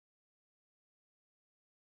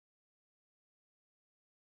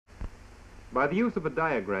By the use of a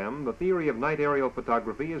diagram, the theory of night aerial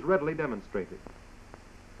photography is readily demonstrated.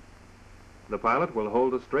 The pilot will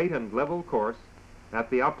hold a straight and level course at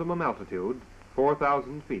the optimum altitude,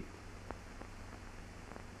 4,000 feet.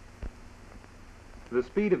 The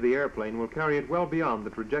speed of the airplane will carry it well beyond the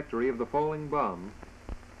trajectory of the falling bomb,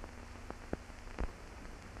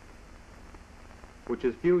 which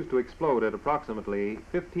is fused to explode at approximately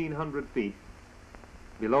 1,500 feet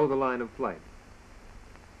below the line of flight.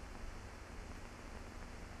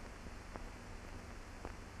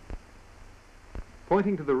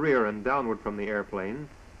 Pointing to the rear and downward from the airplane,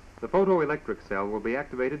 the photoelectric cell will be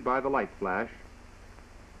activated by the light flash,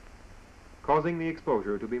 causing the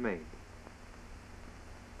exposure to be made.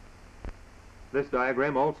 This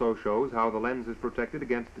diagram also shows how the lens is protected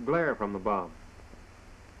against glare from the bomb.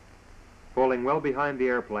 Falling well behind the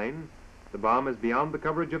airplane, the bomb is beyond the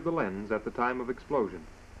coverage of the lens at the time of explosion.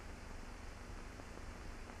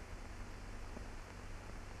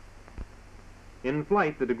 In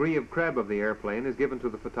flight, the degree of crab of the airplane is given to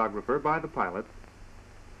the photographer by the pilot,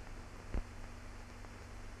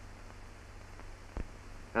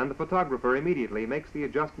 and the photographer immediately makes the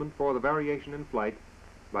adjustment for the variation in flight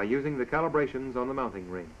by using the calibrations on the mounting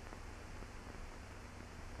ring.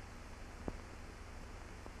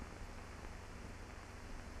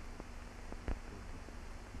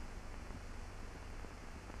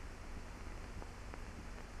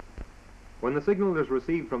 When the signal is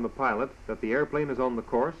received from the pilot that the airplane is on the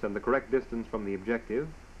course and the correct distance from the objective,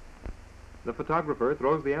 the photographer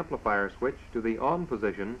throws the amplifier switch to the on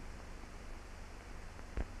position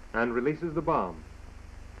and releases the bomb.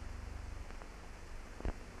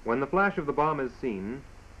 When the flash of the bomb is seen,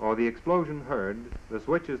 or the explosion heard, the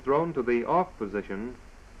switch is thrown to the off position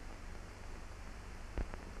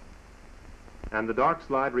and the dark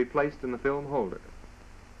slide replaced in the film holder.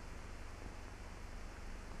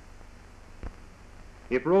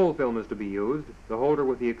 If roll film is to be used, the holder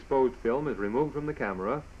with the exposed film is removed from the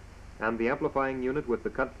camera and the amplifying unit with the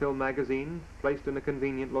cut film magazine placed in a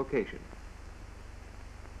convenient location.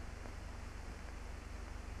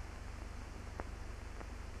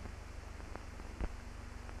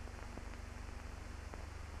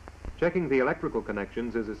 Checking the electrical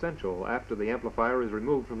connections is essential after the amplifier is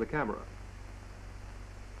removed from the camera.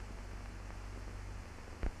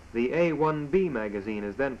 The A1B magazine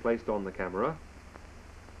is then placed on the camera,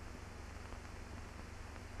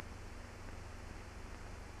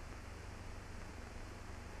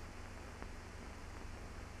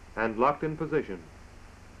 and locked in position.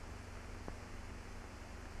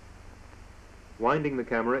 Winding the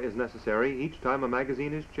camera is necessary each time a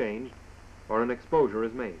magazine is changed or an exposure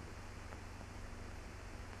is made.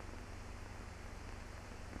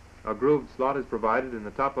 A grooved slot is provided in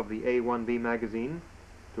the top of the A1B magazine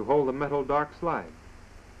to hold the metal dark slide.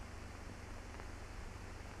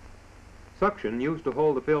 Suction used to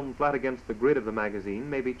hold the film flat against the grid of the magazine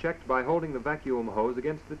may be checked by holding the vacuum hose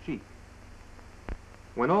against the cheek.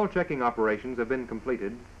 When all checking operations have been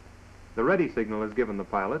completed, the ready signal is given the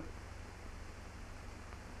pilot,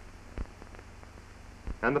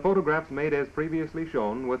 and the photographs made as previously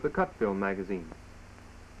shown with the cut film magazine.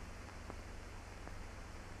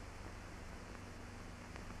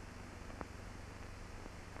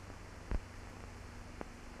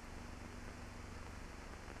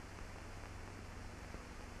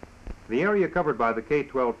 The area covered by the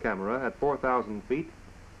K-12 camera at 4,000 feet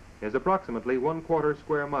is approximately 1/4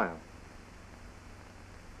 square mile.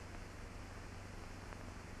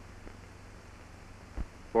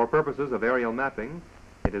 For purposes of aerial mapping,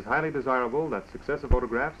 it is highly desirable that successive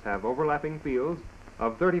photographs have overlapping fields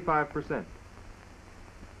of 35%.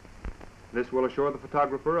 This will assure the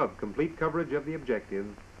photographer of complete coverage of the objective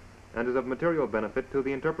and is of material benefit to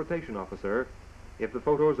the interpretation officer if the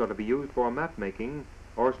photos are to be used for map making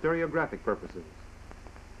or stereographic purposes.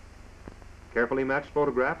 Carefully matched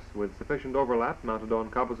photographs with sufficient overlap mounted on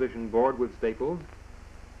composition board with staples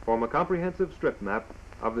form a comprehensive strip map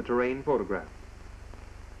of the terrain photographed.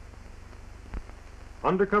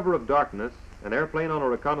 Under cover of darkness, an airplane on a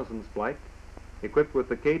reconnaissance flight equipped with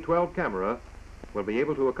the K-12 camera will be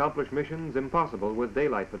able to accomplish missions impossible with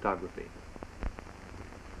daylight photography.